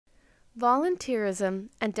Volunteerism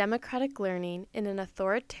and Democratic Learning in an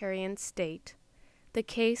Authoritarian State. The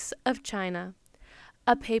Case of China.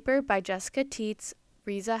 A paper by Jessica Tietz,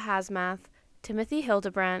 Riza Hazmath, Timothy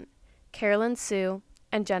Hildebrandt, Carolyn Sue,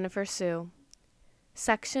 and Jennifer Sue.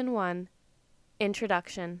 Section 1.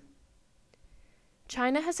 Introduction.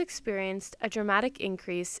 China has experienced a dramatic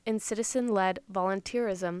increase in citizen-led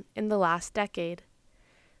volunteerism in the last decade.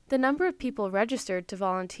 The number of people registered to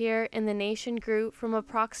volunteer in the nation grew from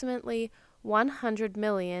approximately 100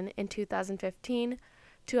 million in 2015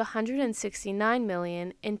 to 169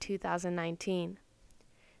 million in 2019.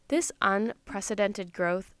 This unprecedented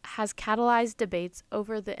growth has catalyzed debates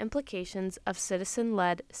over the implications of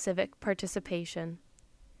citizen-led civic participation.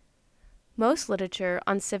 Most literature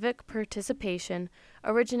on civic participation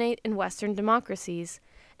originate in Western democracies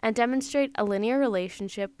and demonstrate a linear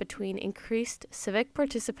relationship between increased civic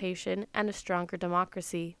participation and a stronger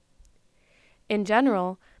democracy. In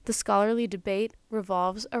general, the scholarly debate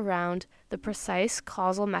revolves around the precise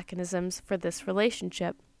causal mechanisms for this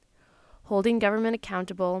relationship: holding government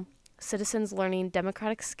accountable, citizens learning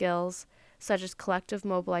democratic skills such as collective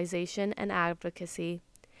mobilization and advocacy,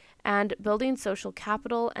 and building social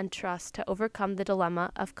capital and trust to overcome the dilemma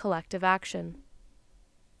of collective action.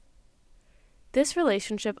 This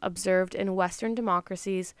relationship observed in Western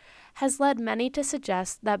democracies has led many to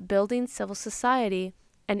suggest that building civil society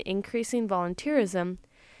and increasing volunteerism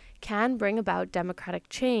can bring about democratic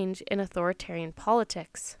change in authoritarian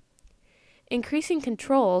politics. Increasing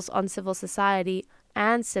controls on civil society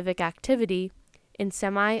and civic activity in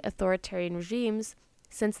semi-authoritarian regimes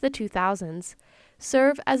since the 2000s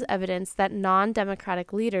serve as evidence that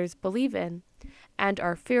non-democratic leaders believe in, and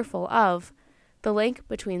are fearful of, the link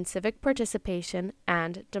between civic participation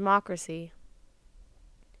and democracy.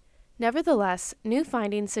 Nevertheless, new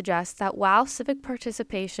findings suggest that while civic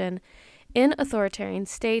participation in authoritarian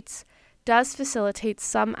states does facilitate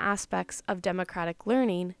some aspects of democratic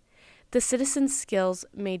learning, the citizens' skills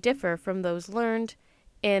may differ from those learned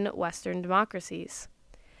in Western democracies.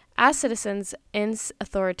 As citizens in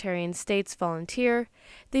authoritarian states volunteer,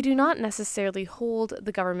 they do not necessarily hold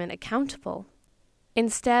the government accountable.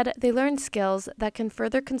 Instead, they learn skills that can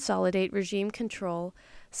further consolidate regime control,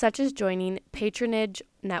 such as joining patronage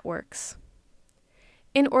networks.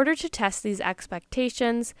 In order to test these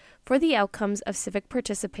expectations for the outcomes of civic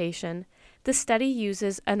participation, the study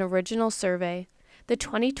uses an original survey, the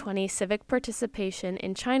 2020 Civic Participation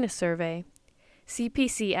in China Survey,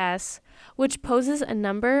 CPCS, which poses a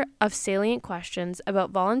number of salient questions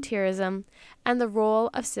about volunteerism and the role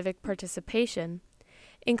of civic participation,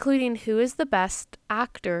 including who is the best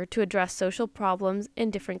actor to address social problems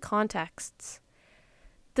in different contexts.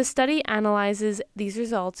 The study analyzes these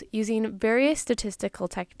results using various statistical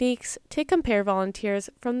techniques to compare volunteers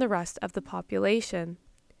from the rest of the population.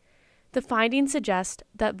 The findings suggest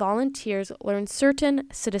that volunteers learn certain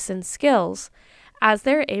citizen skills as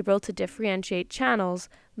they're able to differentiate channels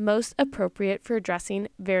most appropriate for addressing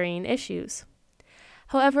varying issues.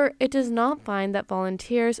 However, it does not find that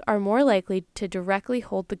volunteers are more likely to directly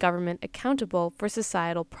hold the government accountable for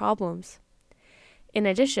societal problems. In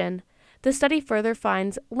addition, the study further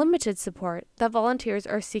finds limited support that volunteers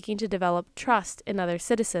are seeking to develop trust in other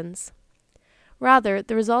citizens. Rather,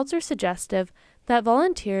 the results are suggestive that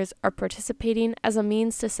volunteers are participating as a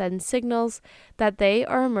means to send signals that they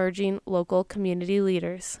are emerging local community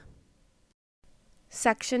leaders.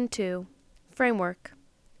 Section 2. Framework.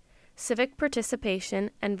 Civic participation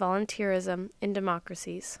and volunteerism in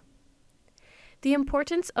democracies. The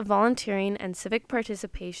importance of volunteering and civic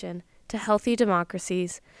participation to healthy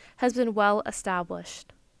democracies has been well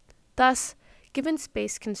established. Thus, given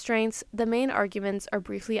space constraints, the main arguments are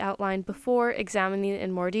briefly outlined before examining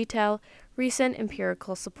in more detail recent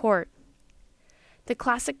empirical support. The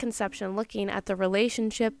classic conception looking at the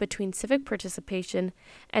relationship between civic participation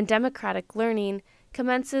and democratic learning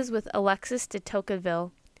commences with Alexis de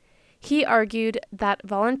Tocqueville. He argued that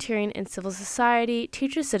volunteering in civil society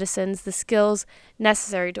teaches citizens the skills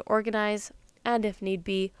necessary to organize and, if need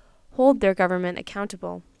be, hold their government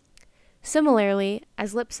accountable. Similarly,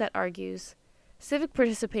 as Lipset argues, civic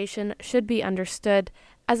participation should be understood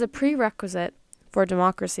as a prerequisite for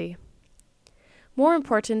democracy. More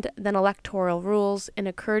important than electoral rules in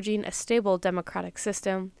encouraging a stable democratic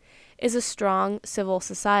system is a strong civil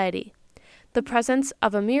society, the presence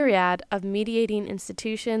of a myriad of mediating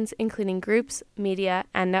institutions, including groups, media,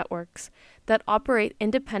 and networks, that operate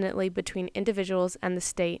independently between individuals and the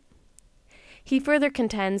state. He further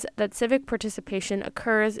contends that civic participation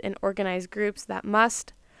occurs in organized groups that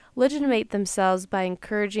must legitimate themselves by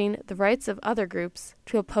encouraging the rights of other groups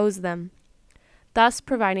to oppose them, thus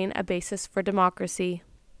providing a basis for democracy.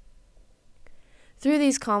 Through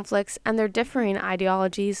these conflicts and their differing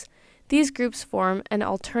ideologies, these groups form an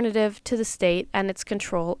alternative to the state and its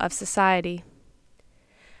control of society.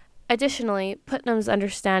 Additionally, Putnam's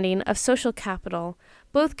understanding of social capital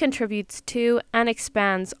both contributes to and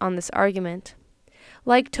expands on this argument.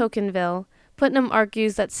 Like Tocqueville, Putnam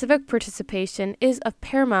argues that civic participation is of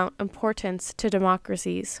paramount importance to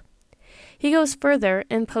democracies. He goes further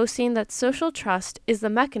in posting that social trust is the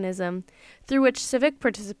mechanism through which civic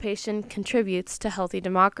participation contributes to healthy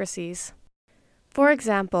democracies. For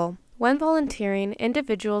example, when volunteering,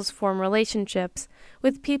 individuals form relationships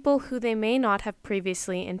with people who they may not have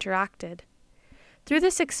previously interacted. Through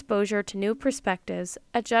this exposure to new perspectives,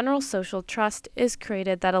 a general social trust is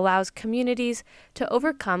created that allows communities to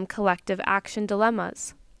overcome collective action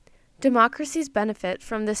dilemmas. Democracies benefit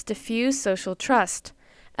from this diffuse social trust,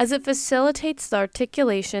 as it facilitates the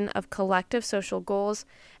articulation of collective social goals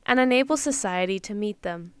and enables society to meet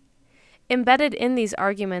them. Embedded in these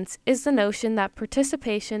arguments is the notion that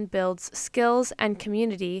participation builds skills and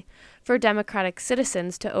community for democratic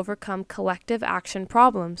citizens to overcome collective action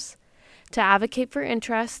problems, to advocate for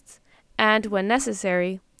interests, and, when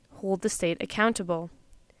necessary, hold the state accountable.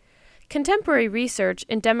 Contemporary research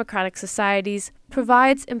in democratic societies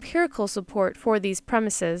provides empirical support for these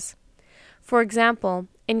premises. For example,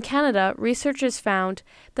 in Canada, researchers found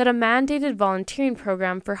that a mandated volunteering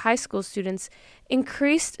program for high school students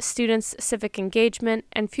increased students' civic engagement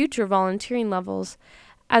and future volunteering levels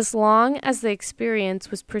as long as the experience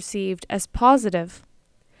was perceived as positive.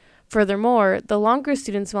 Furthermore, the longer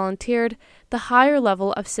students volunteered, the higher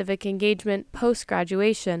level of civic engagement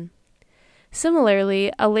post-graduation. Similarly,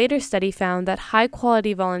 a later study found that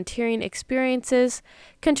high-quality volunteering experiences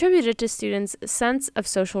contributed to students' sense of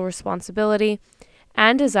social responsibility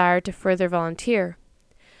and desire to further volunteer.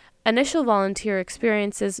 Initial volunteer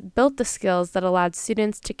experiences built the skills that allowed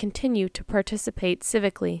students to continue to participate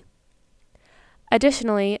civically.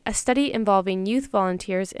 Additionally, a study involving youth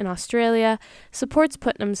volunteers in Australia supports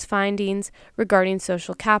Putnam's findings regarding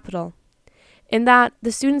social capital, in that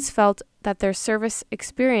the students felt that their service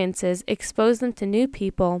experiences exposed them to new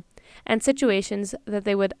people and situations that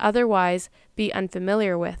they would otherwise be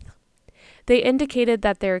unfamiliar with. They indicated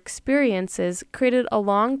that their experiences created a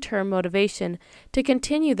long-term motivation to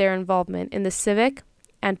continue their involvement in the civic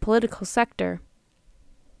and political sector.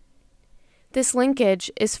 This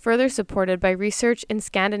linkage is further supported by research in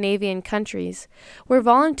Scandinavian countries, where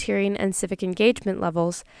volunteering and civic engagement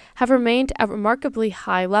levels have remained at remarkably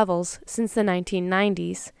high levels since the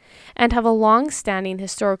 1990s, and have a long-standing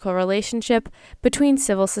historical relationship between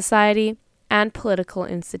civil society and political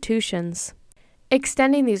institutions.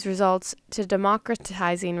 Extending these results to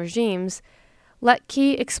democratizing regimes,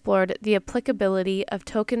 Letke explored the applicability of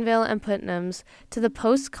Tocqueville and Putnam's to the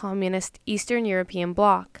post-communist Eastern European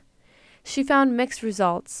bloc. She found mixed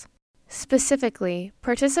results. Specifically,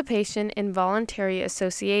 participation in voluntary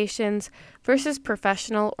associations versus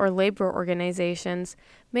professional or labor organizations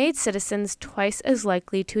made citizens twice as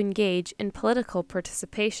likely to engage in political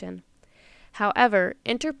participation. However,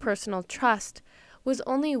 interpersonal trust was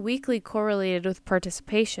only weakly correlated with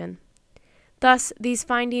participation. Thus, these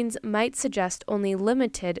findings might suggest only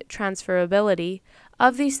limited transferability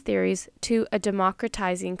of these theories to a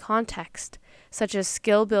democratizing context, such as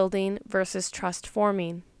skill building versus trust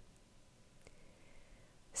forming.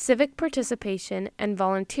 Civic participation and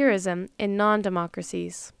volunteerism in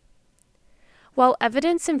non-democracies. While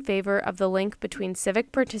evidence in favor of the link between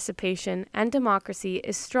civic participation and democracy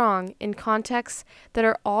is strong in contexts that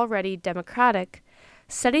are already democratic,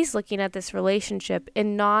 studies looking at this relationship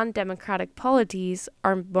in non-democratic polities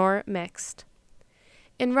are more mixed.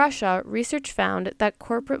 In Russia, research found that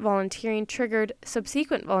corporate volunteering triggered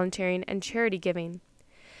subsequent volunteering and charity giving.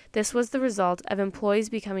 This was the result of employees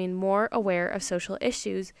becoming more aware of social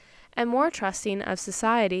issues and more trusting of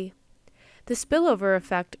society. The spillover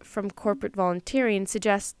effect from corporate volunteering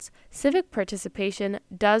suggests civic participation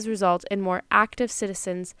does result in more active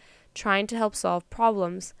citizens trying to help solve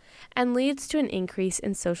problems, and leads to an increase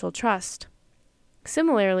in social trust.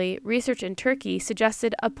 Similarly, research in Turkey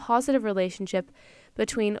suggested a positive relationship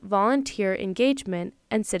between volunteer engagement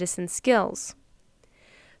and citizen skills.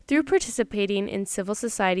 Through participating in civil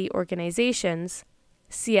society organizations,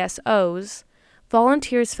 CSOs,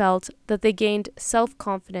 volunteers felt that they gained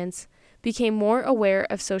self-confidence, became more aware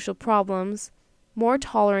of social problems, more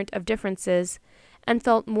tolerant of differences, and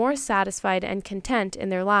felt more satisfied and content in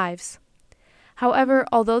their lives. However,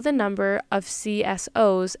 although the number of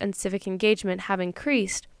CSOs and civic engagement have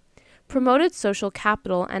increased, promoted social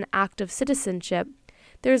capital and active citizenship,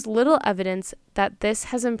 there is little evidence that this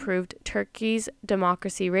has improved Turkey's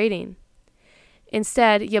democracy rating.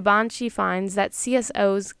 Instead, Yabanchi finds that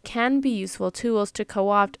CSOs can be useful tools to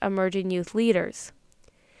co-opt emerging youth leaders.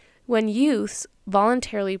 When youths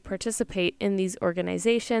voluntarily participate in these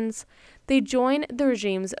organizations, they join the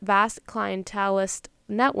regime's vast clientelist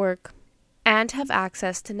network and have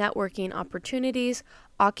access to networking opportunities,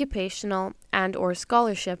 occupational and/or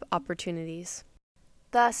scholarship opportunities.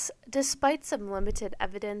 Thus, despite some limited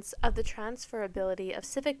evidence of the transferability of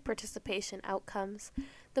civic participation outcomes,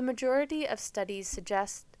 the majority of studies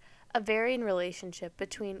suggest a varying relationship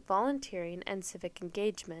between volunteering and civic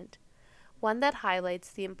engagement, one that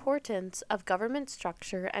highlights the importance of government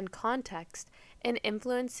structure and context in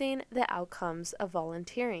influencing the outcomes of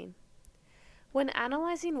volunteering. When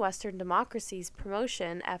analyzing Western democracies'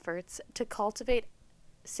 promotion efforts to cultivate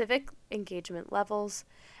civic engagement levels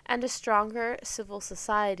and a stronger civil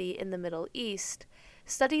society in the Middle East,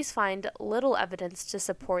 studies find little evidence to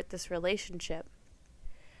support this relationship.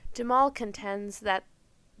 Jamal contends that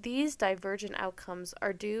these divergent outcomes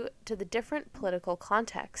are due to the different political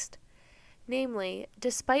context. Namely,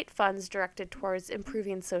 despite funds directed towards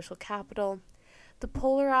improving social capital, the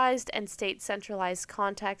polarized and state-centralized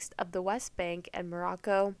context of the West Bank and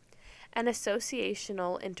Morocco, and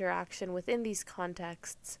associational interaction within these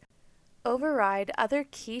contexts, override other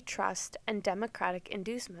key trust and democratic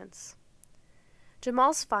inducements.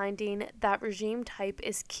 Jamal's finding that regime type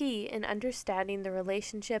is key in understanding the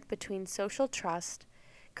relationship between social trust,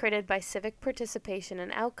 created by civic participation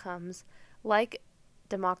and outcomes, like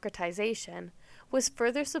democratization, was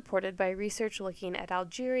further supported by research looking at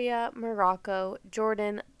Algeria, Morocco,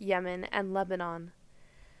 Jordan, Yemen, and Lebanon.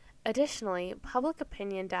 Additionally, public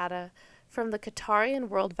opinion data from the Qatari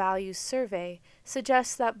World Values Survey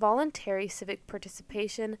suggests that voluntary civic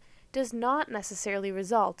participation does not necessarily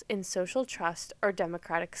result in social trust or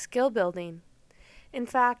democratic skill building. In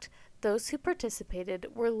fact, those who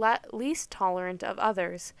participated were least tolerant of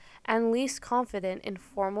others and least confident in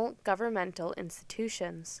formal governmental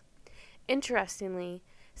institutions. Interestingly,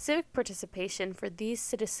 civic participation for these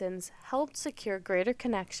citizens helped secure greater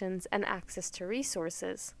connections and access to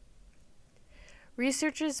resources.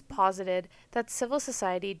 Researchers posited that civil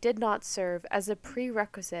society did not serve as a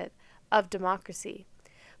prerequisite of democracy,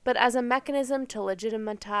 but as a mechanism to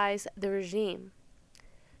legitimize the regime.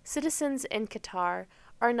 Citizens in Qatar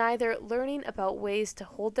are neither learning about ways to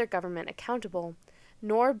hold their government accountable,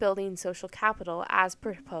 nor building social capital as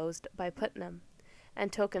proposed by Putnam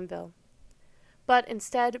and Tocqueville, but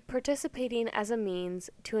instead participating as a means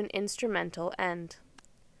to an instrumental end.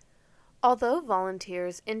 Although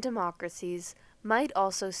volunteers in democracies might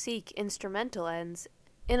also seek instrumental ends,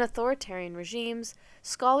 in authoritarian regimes,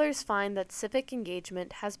 scholars find that civic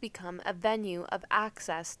engagement has become a venue of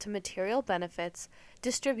access to material benefits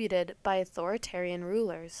distributed by authoritarian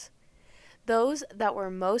rulers. Those that were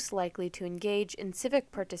most likely to engage in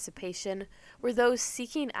civic participation were those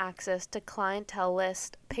seeking access to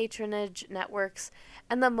clientelist patronage networks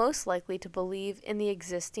and the most likely to believe in the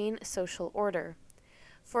existing social order.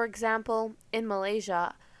 For example, in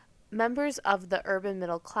Malaysia, members of the urban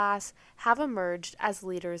middle class have emerged as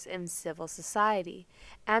leaders in civil society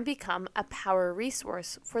and become a power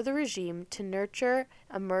resource for the regime to nurture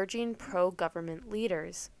emerging pro-government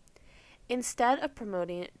leaders. Instead of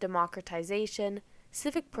promoting democratization,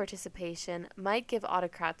 civic participation might give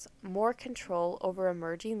autocrats more control over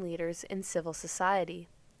emerging leaders in civil society.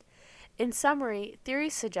 In summary,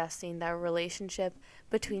 theories suggesting that a relationship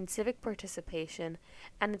between civic participation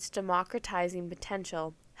and its democratizing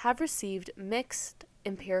potential have received mixed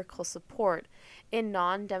empirical support in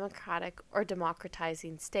non-democratic or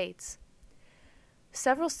democratizing states.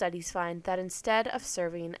 Several studies find that instead of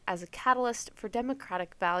serving as a catalyst for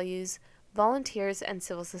democratic values, volunteers and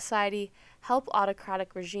civil society help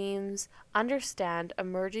autocratic regimes understand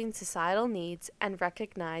emerging societal needs and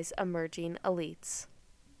recognize emerging elites.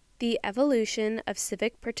 The evolution of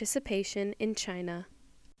civic participation in China.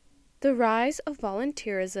 The rise of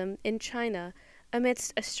volunteerism in China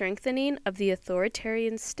amidst a strengthening of the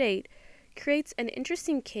authoritarian state creates an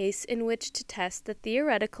interesting case in which to test the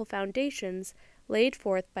theoretical foundations laid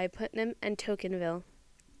forth by Putnam and Tocqueville.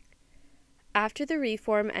 After the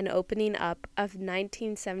reform and opening up of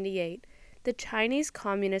 1978, the Chinese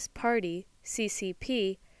Communist Party,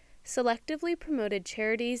 CCP, selectively promoted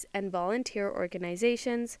charities and volunteer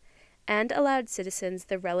organizations and allowed citizens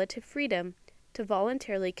the relative freedom to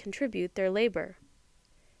voluntarily contribute their labor.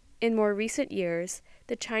 In more recent years,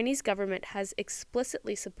 the Chinese government has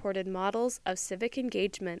explicitly supported models of civic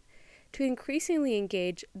engagement to increasingly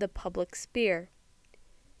engage the public sphere.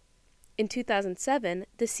 In 2007,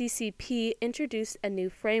 the CCP introduced a new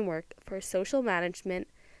framework for social management,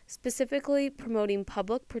 specifically promoting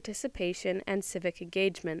public participation and civic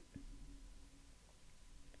engagement.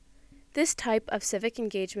 This type of civic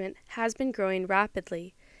engagement has been growing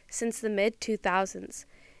rapidly since the mid-2000s,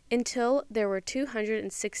 until there were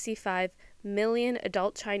 265 million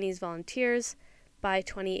adult Chinese volunteers by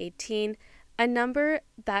 2018, a number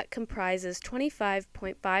that comprises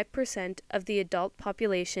 25.5% of the adult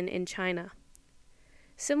population in China.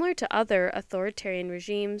 Similar to other authoritarian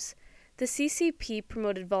regimes, the CCP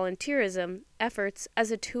promoted volunteerism efforts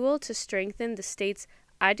as a tool to strengthen the state's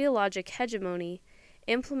ideologic hegemony,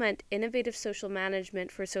 implement innovative social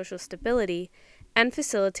management for social stability, and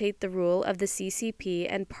facilitate the rule of the CCP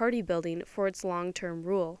and party building for its long-term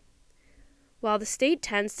rule. While the state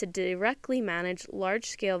tends to directly manage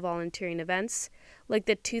large-scale volunteering events, like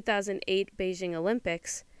the 2008 Beijing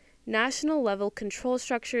Olympics, national-level control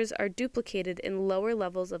structures are duplicated in lower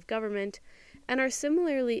levels of government and are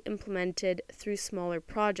similarly implemented through smaller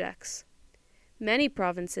projects. Many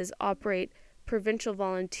provinces operate provincial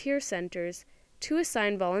volunteer centers to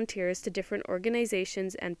assign volunteers to different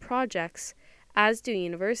organizations and projects, as do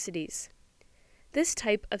universities. This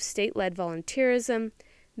type of state-led volunteerism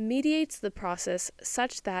mediates the process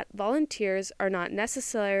such that volunteers are not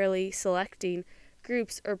necessarily selecting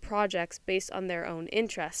groups or projects based on their own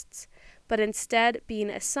interests, but instead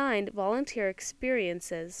being assigned volunteer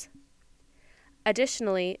experiences.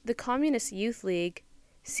 Additionally, the Communist Youth League,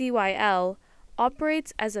 CYL,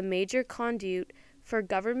 operates as a major conduit for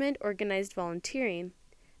government-organized volunteering,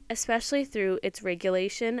 especially through its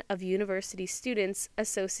regulation of university students'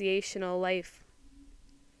 associational life.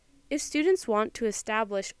 If students want to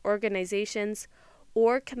establish organizations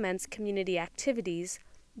or commence community activities,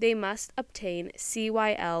 they must obtain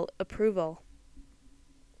CYL approval.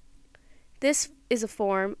 This is a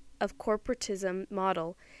form of corporatism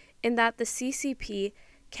model in that the CCP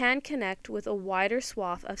can connect with a wider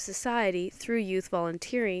swath of society through youth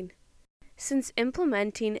volunteering. Since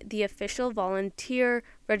implementing the official volunteer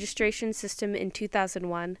registration system in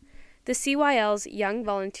 2001, the CYL's Young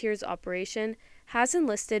Volunteers operation has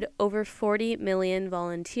enlisted over 40 million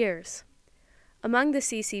volunteers. Among the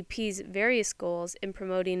CCP's various goals in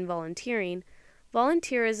promoting volunteering,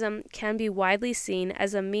 volunteerism can be widely seen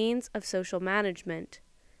as a means of social management.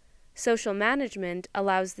 Social management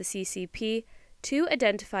allows the CCP to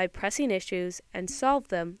identify pressing issues and solve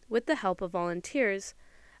them with the help of volunteers,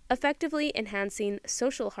 effectively enhancing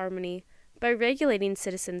social harmony by regulating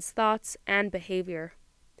citizens' thoughts and behavior.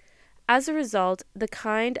 As a result, the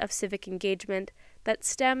kind of civic engagement that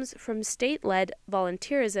stems from state-led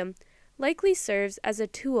volunteerism likely serves as a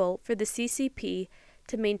tool for the CCP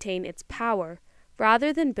to maintain its power,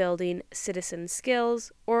 rather than building citizen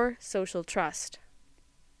skills or social trust.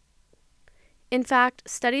 In fact,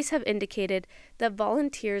 studies have indicated that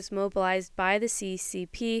volunteers mobilized by the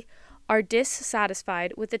CCP are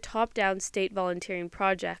dissatisfied with the top-down state volunteering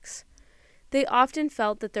projects. They often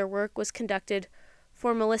felt that their work was conducted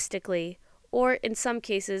formalistically, or in some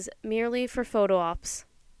cases, merely for photo ops.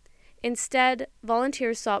 Instead,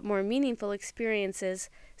 volunteers sought more meaningful experiences,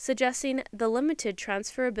 suggesting the limited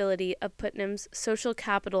transferability of Putnam's social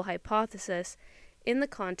capital hypothesis in the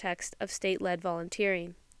context of state-led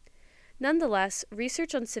volunteering. Nonetheless,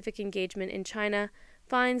 research on civic engagement in China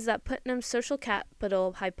finds that Putnam's social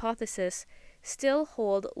capital hypothesis still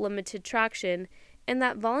hold limited traction, and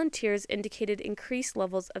that volunteers indicated increased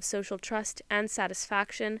levels of social trust and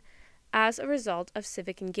satisfaction as a result of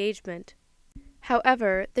civic engagement.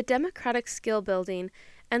 However, the democratic skill building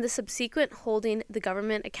and the subsequent holding the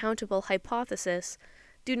government accountable hypothesis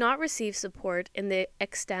do not receive support in the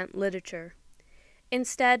extant literature.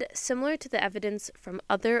 Instead, similar to the evidence from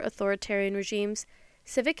other authoritarian regimes,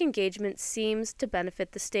 civic engagement seems to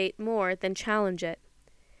benefit the state more than challenge it,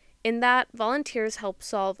 in that volunteers help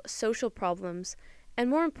solve social problems and,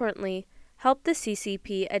 more importantly, help the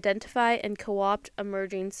CCP identify and co-opt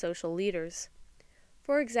emerging social leaders.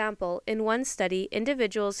 For example, in one study,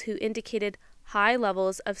 individuals who indicated high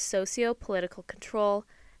levels of socio-political control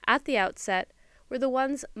at the outset were the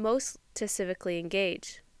ones most to civically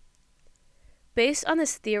engage. Based on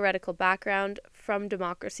this theoretical background from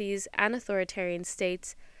democracies and authoritarian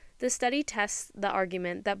states, the study tests the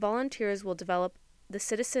argument that volunteers will develop the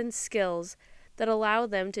citizen skills that allow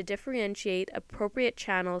them to differentiate appropriate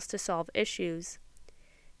channels to solve issues.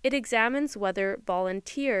 It examines whether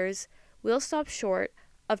volunteers will stop short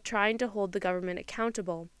of trying to hold the government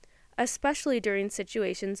accountable, especially during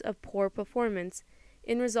situations of poor performance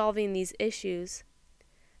in resolving these issues.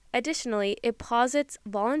 Additionally, it posits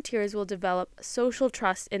volunteers will develop social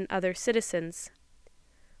trust in other citizens.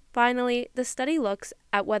 Finally, the study looks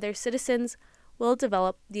at whether citizens will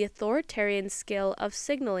develop the authoritarian skill of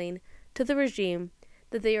signaling to the regime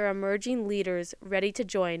that they are emerging leaders ready to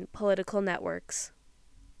join political networks.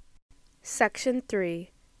 Section 3.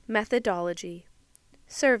 Methodology.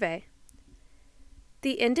 Survey.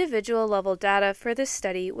 The individual-level data for this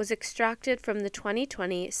study was extracted from the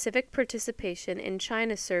 2020 Civic Participation in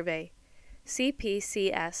China Survey,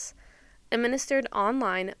 CPCS, administered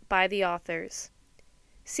online by the authors.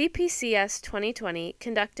 CPCS 2020,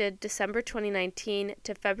 conducted December 2019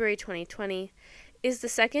 to February 2020, is the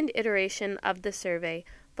second iteration of the survey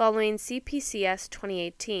following CPCS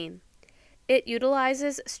 2018. It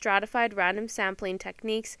utilizes stratified random sampling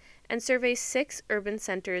techniques and surveys 6 urban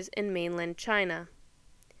centers in mainland China: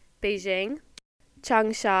 Beijing,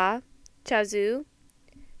 Changsha, Chazhou,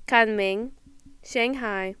 Kunming,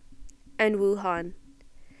 Shanghai, and Wuhan.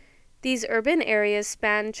 These urban areas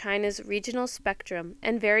span China's regional spectrum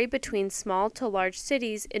and vary between small to large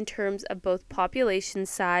cities in terms of both population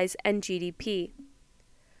size and GDP.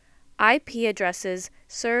 IP addresses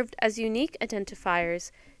served as unique identifiers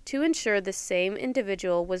to ensure the same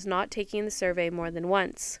individual was not taking the survey more than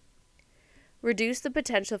once, reduced the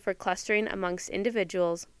potential for clustering amongst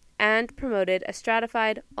individuals, and promoted a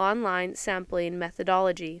stratified online sampling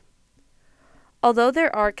methodology. Although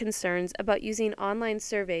there are concerns about using online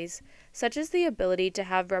surveys, such as the ability to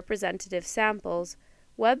have representative samples,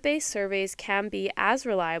 web-based surveys can be as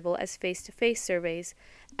reliable as face-to-face surveys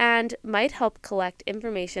and might help collect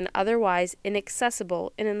information otherwise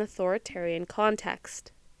inaccessible in an authoritarian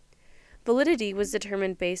context. Validity was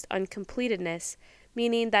determined based on completedness,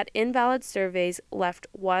 meaning that invalid surveys left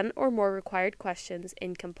one or more required questions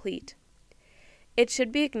incomplete. It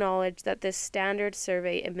should be acknowledged that this standard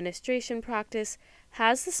survey administration practice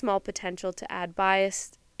has the small potential to add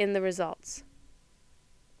bias in the results.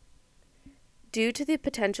 Due to the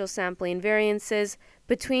potential sampling variances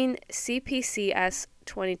between CPCS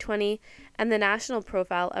 2020 and the National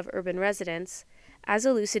Profile of Urban Residents, as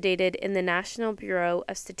elucidated in the National Bureau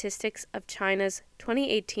of Statistics of China's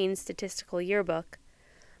 2018 Statistical Yearbook,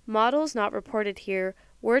 models not reported here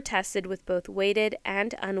were tested with both weighted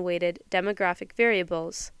and unweighted demographic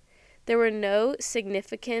variables. There were no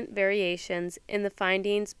significant variations in the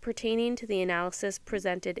findings pertaining to the analysis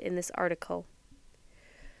presented in this article.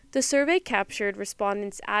 The survey captured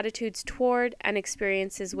respondents' attitudes toward and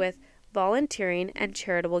experiences with volunteering and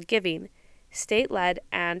charitable giving, state-led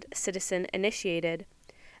and citizen-initiated,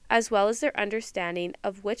 as well as their understanding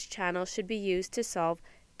of which channel should be used to solve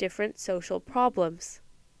different social problems.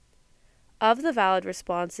 Of the valid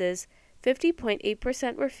responses,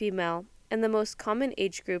 50.8% were female, and the most common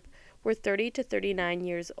age group were 30 to 39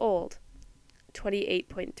 years old,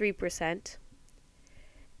 28.3%.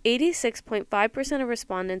 86.5% of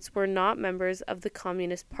respondents were not members of the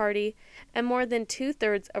Communist Party, and more than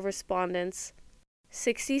two-thirds of respondents,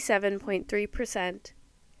 67.3%,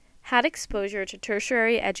 had exposure to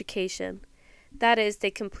tertiary education. That is, they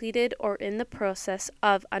completed or in the process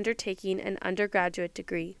of undertaking an undergraduate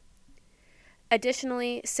degree.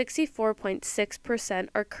 Additionally, 64.6%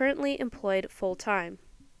 are currently employed full-time,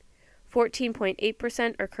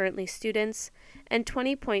 14.8% are currently students, and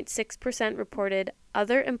 20.6% reported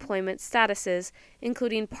other employment statuses,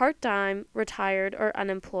 including part-time, retired, or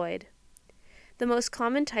unemployed. The most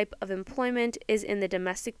common type of employment is in the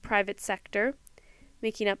domestic private sector,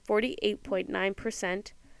 making up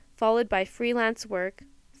 48.9%, followed by freelance work,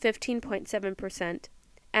 15.7%,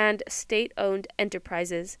 and state-owned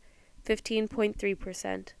enterprises,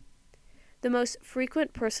 15.3%. The most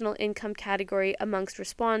frequent personal income category amongst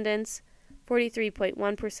respondents,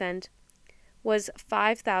 43.1%, was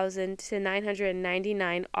 5,000 to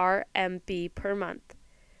 999 RMB per month,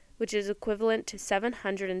 which is equivalent to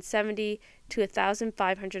 770 to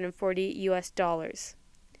 1,540 US dollars.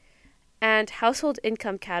 And household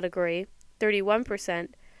income category,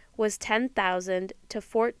 31%, was 10,000 to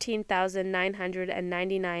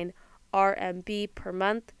 14,999 RMB per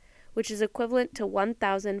month, which is equivalent to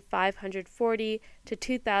 1,540 to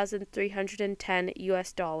 2,310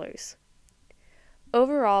 US dollars.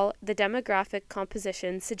 Overall, the demographic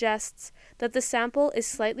composition suggests that the sample is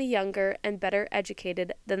slightly younger and better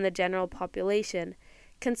educated than the general population,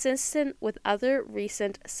 consistent with other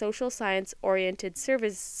recent social science-oriented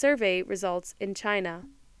survey results in China.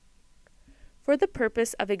 For the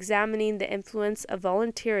purpose of examining the influence of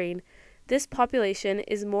volunteering, this population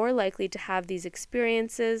is more likely to have these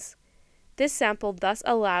experiences. This sample thus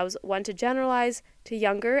allows one to generalize to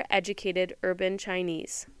younger, educated urban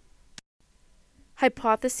Chinese.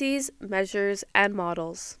 Hypotheses, measures, and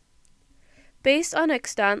models. Based on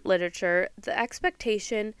extant literature, the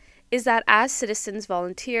expectation is that as citizens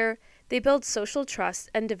volunteer, They build social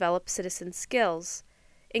trust and develop citizen skills,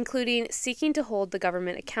 including seeking to hold the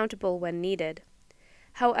government accountable when needed.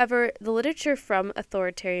 However, the literature from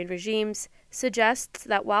authoritarian regimes suggests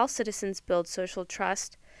that while citizens build social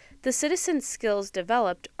trust, the citizen skills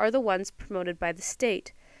developed are the ones promoted by the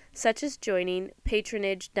state, such as joining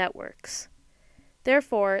patronage networks.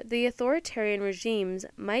 Therefore, the authoritarian regimes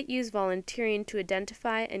might use volunteering to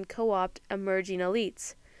identify and co-opt emerging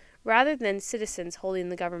elites, rather than citizens holding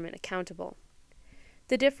the government accountable.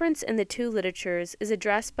 The difference in the two literatures is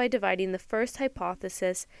addressed by dividing the first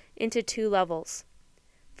hypothesis into two levels.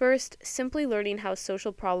 First, simply learning how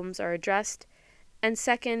social problems are addressed, and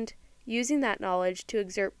second, using that knowledge to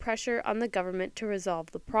exert pressure on the government to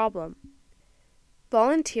resolve the problem.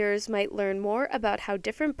 Volunteers might learn more about how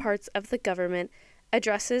different parts of the government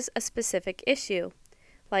addresses a specific issue,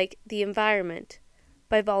 like the environment,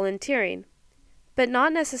 by volunteering, but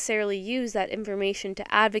not necessarily use that information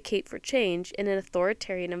to advocate for change in an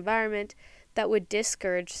authoritarian environment that would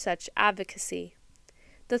discourage such advocacy.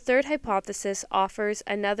 The third hypothesis offers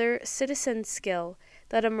another citizen skill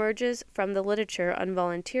that emerges from the literature on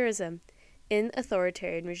volunteerism in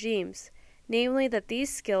authoritarian regimes, namely that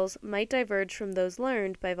these skills might diverge from those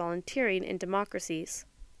learned by volunteering in democracies.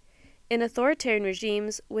 In authoritarian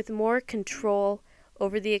regimes with more control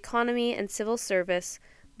over the economy and civil service,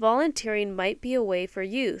 volunteering might be a way for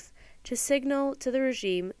youth to signal to the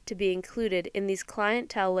regime to be included in these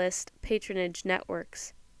clientele list patronage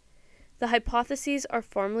networks. The hypotheses are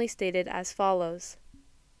formally stated as follows.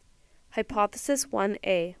 Hypothesis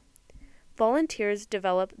 1A. Volunteers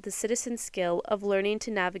develop the citizen skill of learning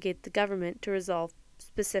to navigate the government to resolve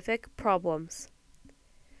specific problems.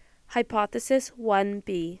 Hypothesis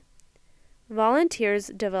 1B. Volunteers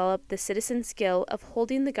develop the citizen skill of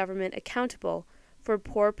holding the government accountable for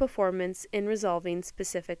poor performance in resolving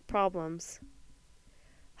specific problems.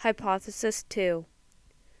 Hypothesis 2.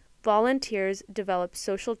 Volunteers develop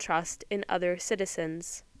social trust in other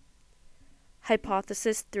citizens.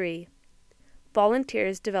 Hypothesis 3.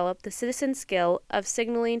 Volunteers develop the citizen skill of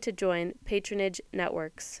signaling to join patronage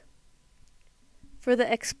networks. For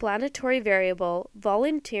the explanatory variable,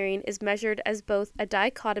 volunteering is measured as both a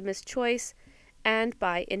dichotomous choice and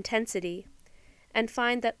by intensity, and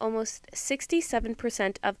find that almost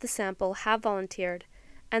 67% of the sample have volunteered,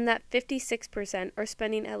 and that 56% are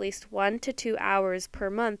spending at least 1 to 2 hours per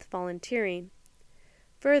month volunteering.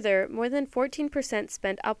 Further, more than 14%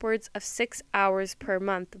 spend upwards of 6 hours per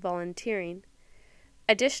month volunteering.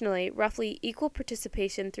 Additionally, roughly equal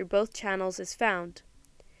participation through both channels is found: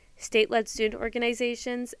 state-led student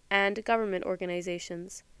organizations and government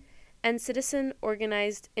organizations, and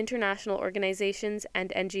citizen-organized international organizations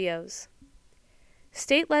and NGOs.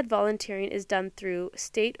 State-led volunteering is done through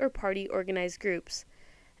state or party-organized groups,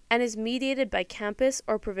 and is mediated by campus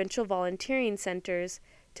or provincial volunteering centers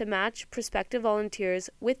to match prospective volunteers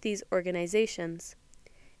with these organizations.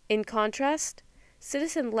 In contrast,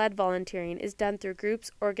 citizen-led volunteering is done through groups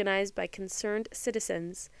organized by concerned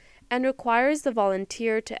citizens and requires the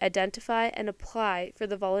volunteer to identify and apply for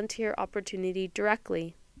the volunteer opportunity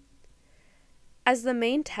directly. As the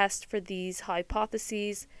main test for these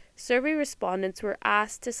hypotheses, survey respondents were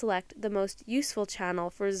asked to select the most useful channel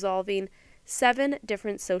for resolving 7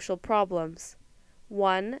 different social problems: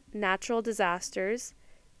 1. Natural disasters,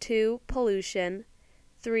 2. Pollution,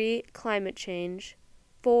 3. Climate change,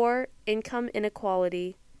 4. Income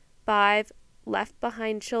inequality, 5. Left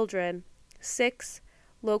behind children, 6.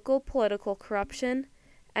 Local political corruption,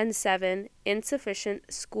 and 7.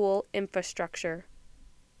 Insufficient school infrastructure.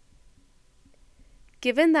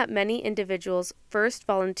 Given that many individuals first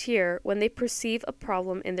volunteer when they perceive a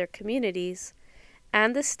problem in their communities,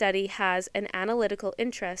 and the study has an analytical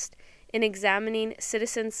interest in examining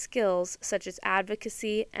citizen skills such as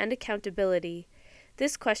advocacy and accountability,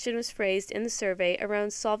 this question was phrased in the survey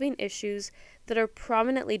around solving issues that are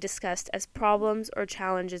prominently discussed as problems or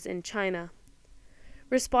challenges in China.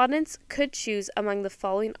 Respondents could choose among the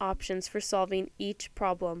following options for solving each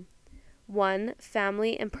problem: 1.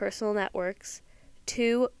 Family and personal networks,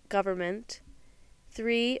 2. Government,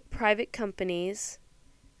 3. Private companies,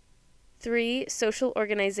 3. Social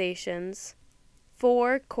organizations,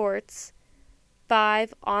 4. Courts,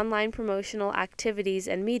 5. Online promotional activities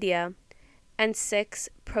and media, and 6.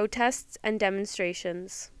 Protests and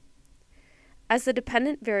demonstrations. As the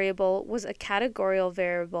dependent variable was a categorical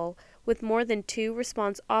variable with more than 2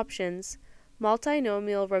 response options,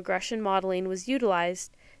 multinomial regression modeling was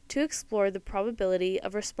utilized to explore the probability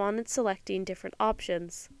of respondents selecting different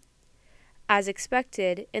options. As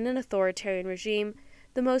expected, in an authoritarian regime,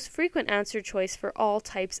 the most frequent answer choice for all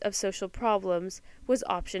types of social problems was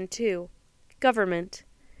option 2, government.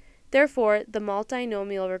 Therefore, the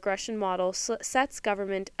multinomial regression model sets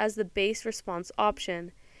government as the base response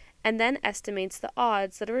option, and then estimates the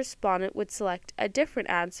odds that a respondent would select a different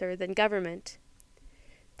answer than government.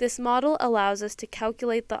 This model allows us to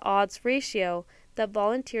calculate the odds ratio that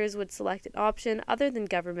volunteers would select an option other than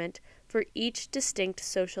government for each distinct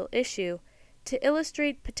social issue to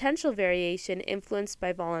illustrate potential variation influenced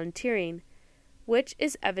by volunteering, which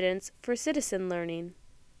is evidence for citizen learning.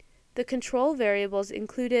 The control variables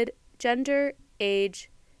included gender, age,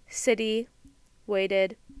 city,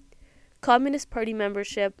 weighted, Communist Party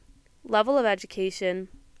membership, level of education,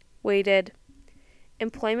 weighted,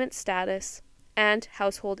 employment status, and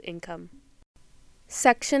household income.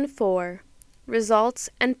 Section 4. Results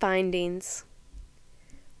and Findings.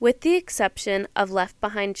 With the exception of left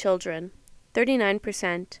behind children,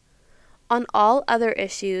 39%, on all other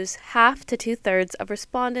issues, half to two-thirds of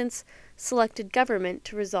respondents selected government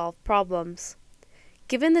to resolve problems.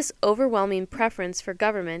 Given this overwhelming preference for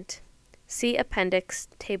government, see Appendix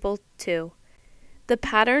Table 2, the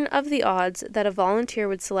pattern of the odds that a volunteer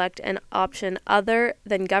would select an option other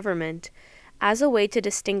than government as a way to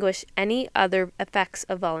distinguish any other effects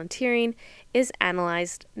of volunteering is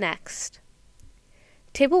analyzed next.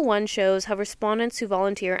 Table 1 shows how respondents who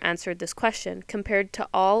volunteer answered this question compared to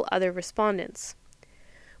all other respondents.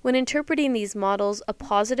 When interpreting these models, a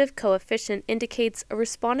positive coefficient indicates a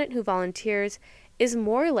respondent who volunteers is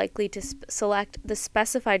more likely to select the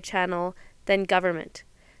specified channel than government,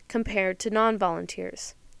 compared to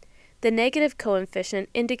non-volunteers. The negative coefficient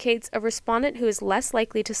indicates a respondent who is less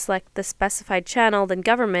likely to select the specified channel than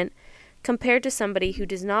government compared to somebody who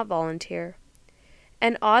does not volunteer.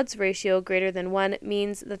 An odds ratio greater than 1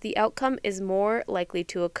 means that the outcome is more likely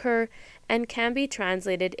to occur and can be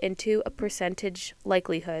translated into a percentage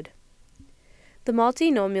likelihood. The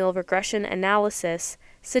multinomial regression analysis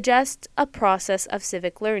suggests a process of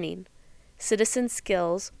civic learning. Citizen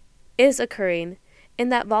skills is occurring in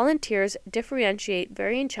that volunteers differentiate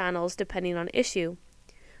varying channels depending on issue.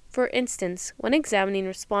 For instance, when examining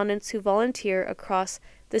respondents who volunteer across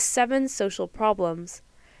the 7 social problems,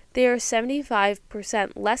 they are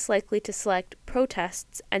 75% less likely to select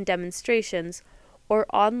protests and demonstrations or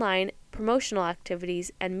online promotional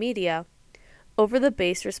activities and media over the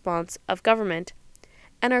base response of government,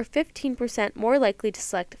 and are 15% more likely to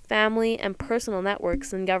select family and personal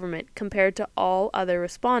networks than government compared to all other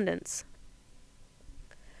respondents.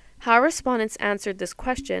 How respondents answered this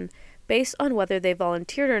question, based on whether they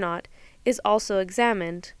volunteered or not, is also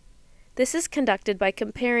examined. This is conducted by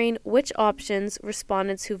comparing which options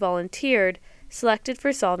respondents who volunteered selected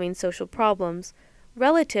for solving social problems,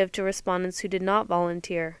 relative to respondents who did not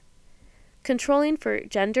volunteer. Controlling for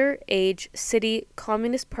gender, age, city,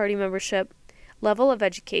 Communist Party membership, level of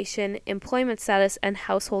education, employment status, and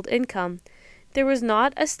household income, there was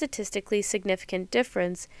not a statistically significant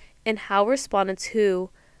difference in how respondents who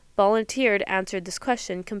volunteered answered this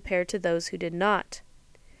question compared to those who did not.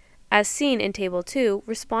 As seen in Table 2,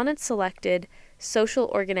 respondents selected social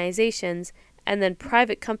organizations and then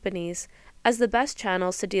private companies as the best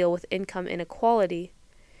channels to deal with income inequality.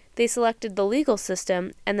 They selected the legal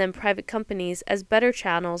system and then private companies as better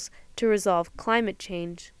channels to resolve climate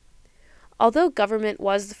change. Although government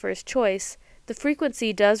was the first choice, the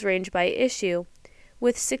frequency does range by issue,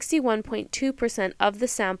 with 61.2% of the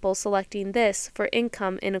sample selecting this for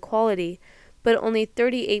income inequality, but only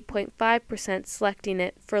 38.5% selecting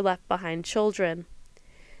it for left behind children.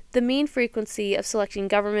 The mean frequency of selecting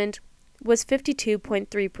government was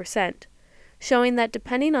 52.3%, showing that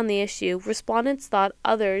depending on the issue, respondents thought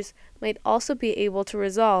others might also be able to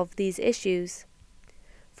resolve these issues.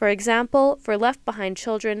 For example, for left behind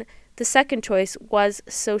children, the second choice was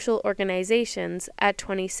social organizations at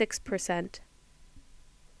 26%.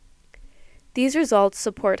 These results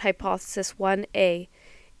support hypothesis 1A,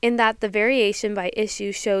 in that the variation by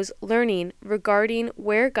issue shows learning regarding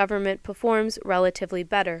where government performs relatively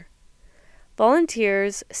better.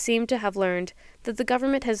 Volunteers seem to have learned that the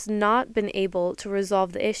government has not been able to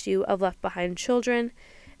resolve the issue of left behind children,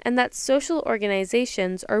 and that social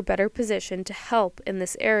organizations are better positioned to help in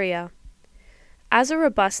this area. As a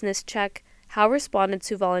robustness check, how respondents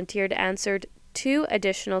who volunteered answered 2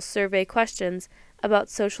 additional survey questions about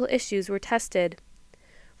social issues were tested.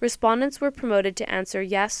 Respondents were promoted to answer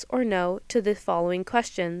yes or no to the following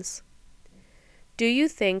questions. Do you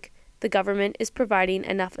think the government is providing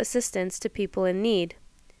enough assistance to people in need?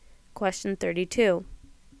 Question 32.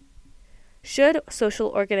 Should social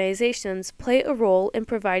organizations play a role in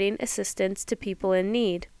providing assistance to people in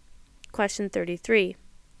need? Question 33.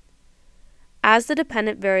 As the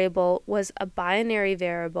dependent variable was a binary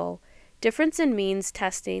variable, difference in means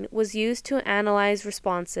testing was used to analyze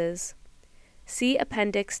responses. See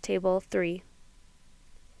Appendix Table 3.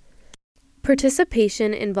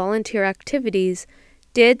 Participation in volunteer activities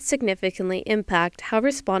did significantly impact how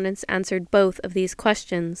respondents answered both of these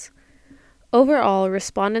questions. Overall,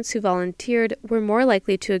 respondents who volunteered were more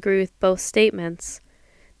likely to agree with both statements,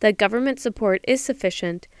 that government support is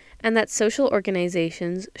sufficient and that social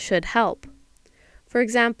organizations should help. For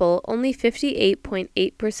example, only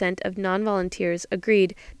 58.8% of non-volunteers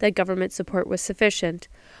agreed that government support was sufficient,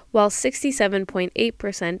 while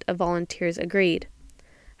 67.8% of volunteers agreed.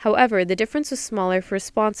 However, the difference was smaller for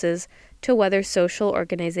responses to whether social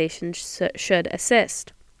organizations should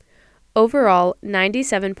assist. Overall,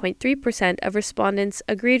 97.3% of respondents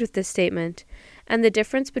agreed with this statement, and the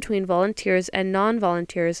difference between volunteers and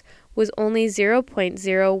non-volunteers was only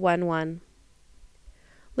 0.011.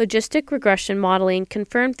 Logistic regression modeling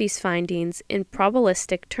confirmed these findings in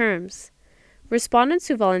probabilistic terms. Respondents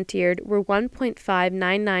who volunteered were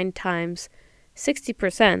 1.599 times,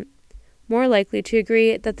 60%, more likely to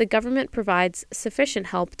agree that the government provides sufficient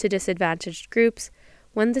help to disadvantaged groups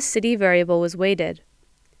when the city variable was weighted.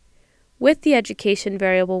 With the education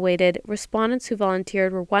variable weighted, respondents who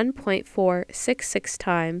volunteered were 1.466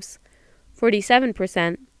 times,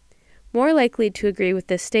 47%, more likely to agree with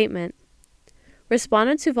this statement.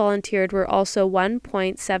 Respondents who volunteered were also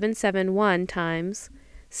 1.771 times,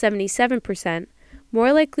 77%,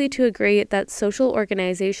 more likely to agree that social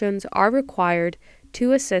organizations are required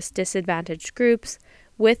to assist disadvantaged groups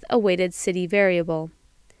with a weighted city variable.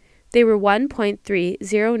 They were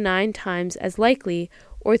 1.309 times as likely,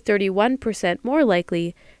 or 31% more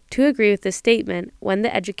likely, to agree with the statement when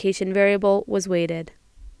the education variable was weighted.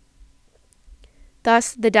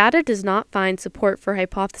 Thus, the data does not find support for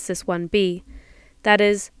hypothesis 1b, that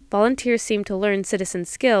is, volunteers seem to learn citizen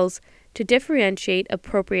skills to differentiate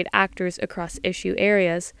appropriate actors across issue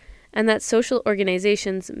areas, and that social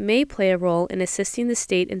organizations may play a role in assisting the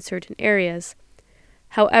state in certain areas.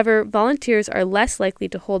 However, volunteers are less likely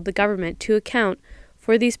to hold the government to account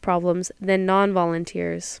for these problems than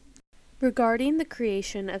non-volunteers. Regarding the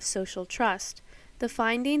creation of social trust, the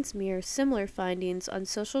findings mirror similar findings on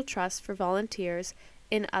social trust for volunteers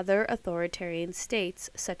in other authoritarian states,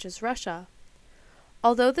 such as Russia.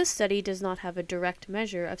 Although the study does not have a direct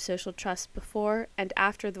measure of social trust before and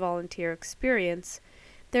after the volunteer experience,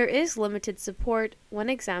 there is limited support when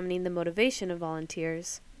examining the motivation of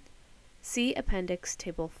volunteers. See Appendix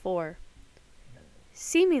Table 4.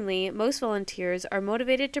 Seemingly, most volunteers are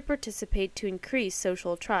motivated to participate to increase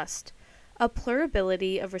social trust. A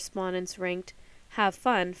plurality of respondents ranked Have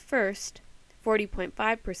Fun first,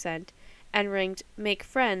 40.5%, and ranked Make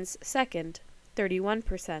Friends second,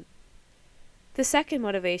 31%. The second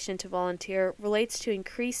motivation to volunteer relates to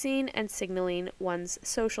increasing and signaling one's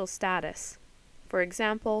social status. For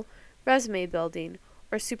example, resume building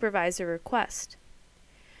or supervisor request.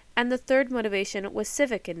 And the third motivation was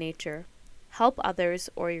civic in nature, help others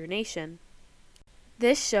or your nation.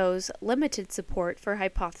 This shows limited support for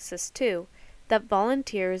hypothesis 2, that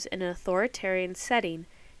volunteers in an authoritarian setting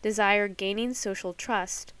desire gaining social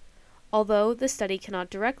trust, although the study cannot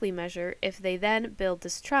directly measure if they then build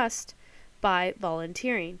this trust by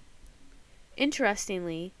volunteering.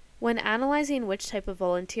 Interestingly, when analyzing which type of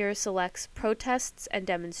volunteer selects protests and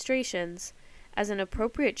demonstrations as an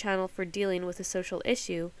appropriate channel for dealing with a social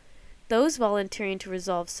issue, those volunteering to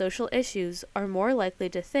resolve social issues are more likely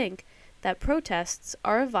to think that protests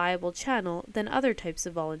are a viable channel than other types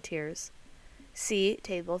of volunteers. See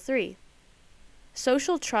Table 3.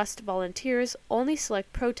 Social trust volunteers only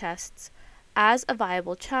select protests as a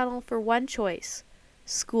viable channel for one choice,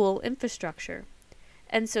 school infrastructure,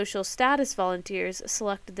 and social status volunteers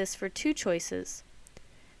selected this for two choices,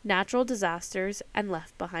 natural disasters and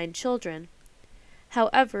left behind children.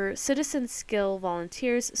 However, citizen skill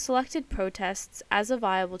volunteers selected protests as a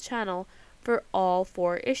viable channel for all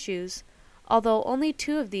four issues, although only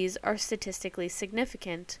two of these are statistically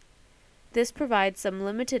significant. This provides some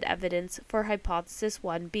limited evidence for hypothesis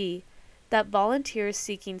 1b, that volunteers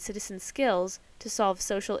seeking citizen skills to solve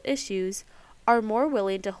social issues are more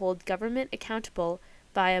willing to hold government accountable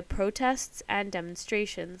via protests and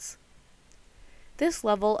demonstrations. This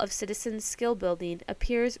level of citizen skill building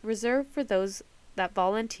appears reserved for those that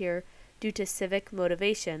volunteer due to civic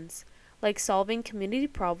motivations, like solving community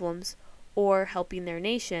problems or helping their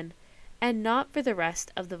nation, and not for the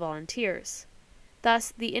rest of the volunteers.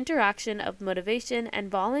 Thus, the interaction of motivation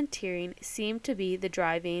and volunteering seem to be the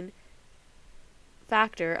driving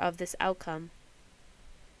factor of this outcome.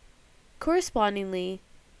 Correspondingly,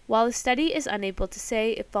 while the study is unable to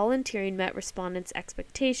say if volunteering met respondents'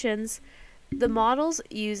 expectations, The models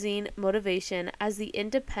using motivation as the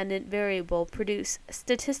independent variable produce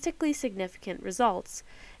statistically significant results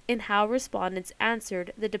in how respondents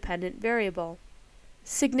answered the dependent variable.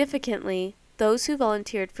 Significantly, those who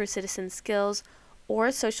volunteered for citizen skills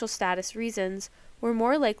or social status reasons were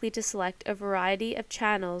more likely to select a variety of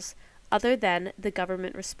channels other than the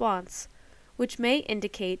government response, which may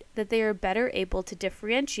indicate that they are better able to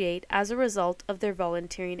differentiate as a result of their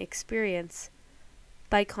volunteering experience.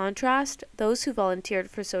 By contrast, those who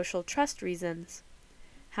volunteered for social trust reasons,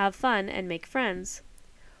 have fun and make friends,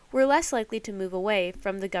 were less likely to move away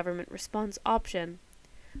from the government response option.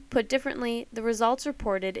 Put differently, the results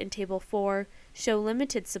reported in Table 4 show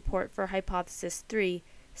limited support for Hypothesis 3,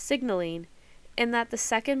 signaling, in that the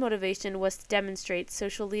second motivation was to demonstrate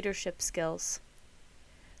social leadership skills.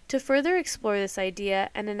 To further explore this idea,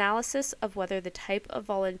 an analysis of whether the type of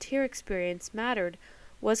volunteer experience mattered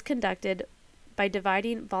was conducted by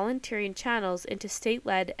dividing volunteering channels into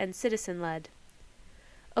state-led and citizen-led.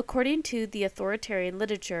 According to the authoritarian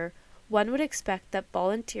literature, one would expect that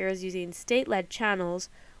volunteers using state-led channels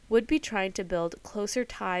would be trying to build closer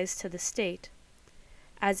ties to the state.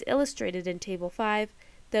 As illustrated in Table 5,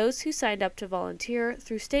 those who signed up to volunteer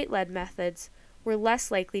through state-led methods were less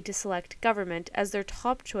likely to select government as their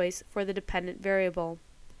top choice for the dependent variable.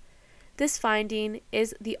 This finding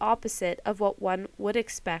is the opposite of what one would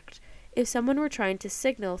expect if someone were trying to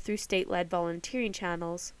signal through state-led volunteering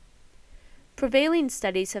channels. Prevailing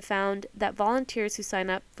studies have found that volunteers who sign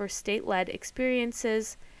up for state-led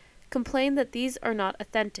experiences complain that these are not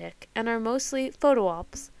authentic and are mostly photo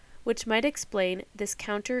ops, which might explain this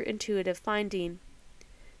counterintuitive finding.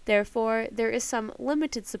 Therefore, there is some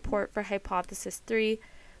limited support for Hypothesis 3,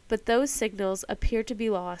 but those signals appear to be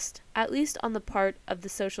lost, at least on the part of the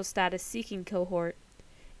social status seeking cohort,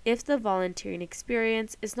 if the volunteering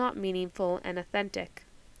experience is not meaningful and authentic.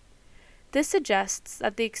 This suggests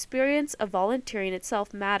that the experience of volunteering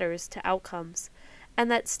itself matters to outcomes, and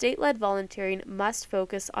that state-led volunteering must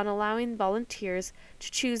focus on allowing volunteers to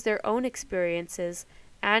choose their own experiences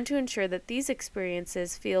and to ensure that these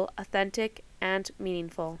experiences feel authentic and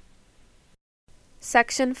meaningful.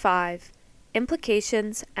 Section 5.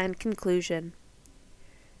 Implications and Conclusion.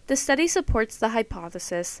 The study supports the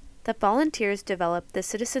hypothesis that volunteers develop the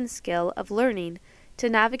citizen skill of learning to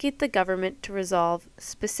navigate the government to resolve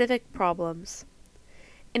specific problems.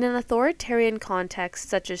 In an authoritarian context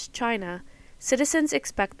such as China, citizens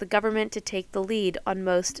expect the government to take the lead on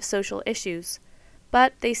most social issues,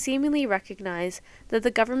 but they seemingly recognize that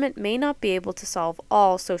the government may not be able to solve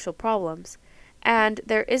all social problems, and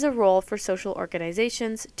there is a role for social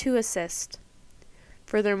organizations to assist.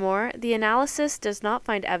 Furthermore, the analysis does not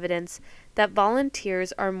find evidence that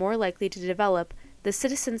volunteers are more likely to develop the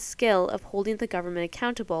citizen skill of holding the government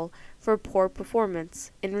accountable for poor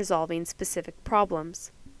performance in resolving specific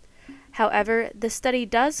problems. However, the study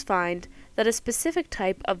does find that a specific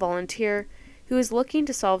type of volunteer who is looking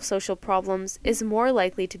to solve social problems is more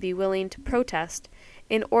likely to be willing to protest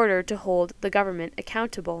in order to hold the government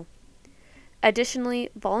accountable. Additionally,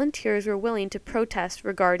 volunteers were willing to protest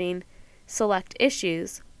regarding select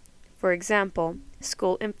issues, for example,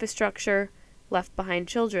 school infrastructure, left behind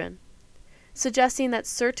children, suggesting that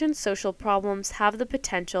certain social problems have the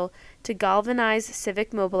potential to galvanize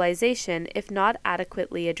civic mobilization if not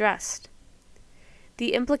adequately addressed.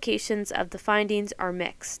 The implications of the findings are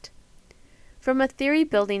mixed. From a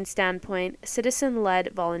theory-building standpoint,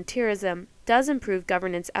 citizen-led volunteerism does improve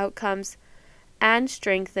governance outcomes and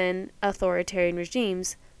strengthen authoritarian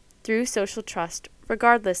regimes through social trust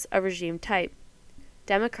regardless of regime type,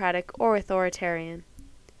 democratic or authoritarian.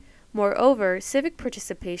 Moreover, civic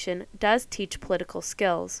participation does teach political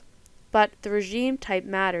skills, but the regime type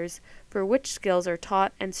matters for which skills are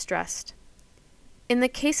taught and stressed. In the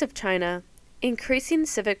case of China, increasing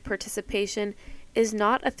civic participation is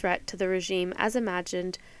not a threat to the regime as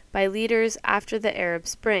imagined by leaders after the Arab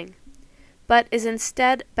Spring, but is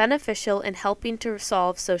instead beneficial in helping to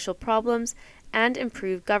solve social problems and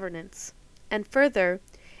improve governance, and further,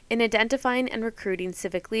 in identifying and recruiting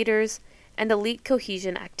civic leaders and elite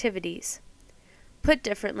cohesion activities. Put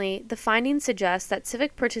differently, the findings suggest that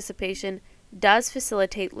civic participation does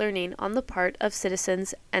facilitate learning on the part of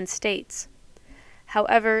citizens and states.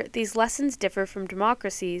 However, these lessons differ from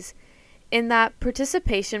democracies in that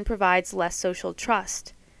participation provides less social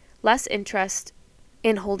trust, less interest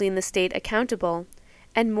in holding the state accountable,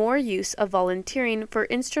 and more use of volunteering for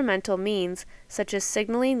instrumental means such as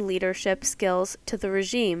signaling leadership skills to the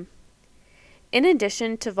regime. In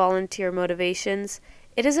addition to volunteer motivations,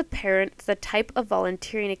 it is apparent that the type of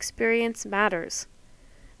volunteering experience matters.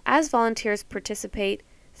 As volunteers participate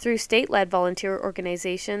through state-led volunteer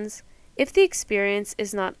organizations, If the experience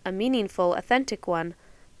is not a meaningful, authentic one,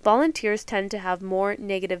 volunteers tend to have more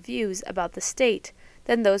negative views about the state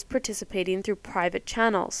than those participating through private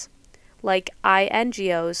channels, like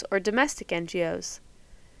INGOs or domestic NGOs.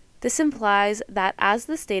 This implies that as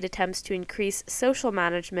the state attempts to increase social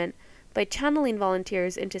management by channeling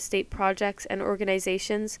volunteers into state projects and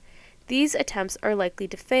organizations, these attempts are likely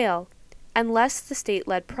to fail unless the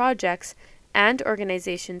state-led projects and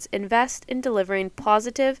organizations invest in delivering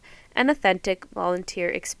positive and authentic volunteer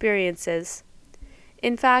experiences.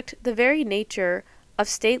 In fact, the very nature of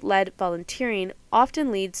state-led volunteering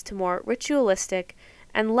often leads to more ritualistic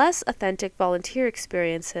and less authentic volunteer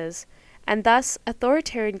experiences, and thus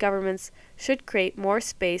authoritarian governments should create more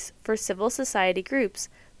space for civil society groups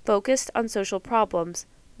focused on social problems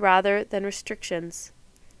rather than restrictions.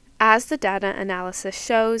 As the data analysis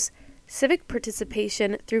shows, civic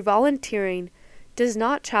participation through volunteering does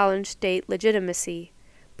not challenge state legitimacy,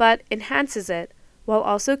 but enhances it while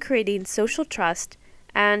also creating social trust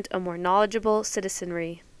and a more knowledgeable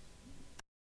citizenry.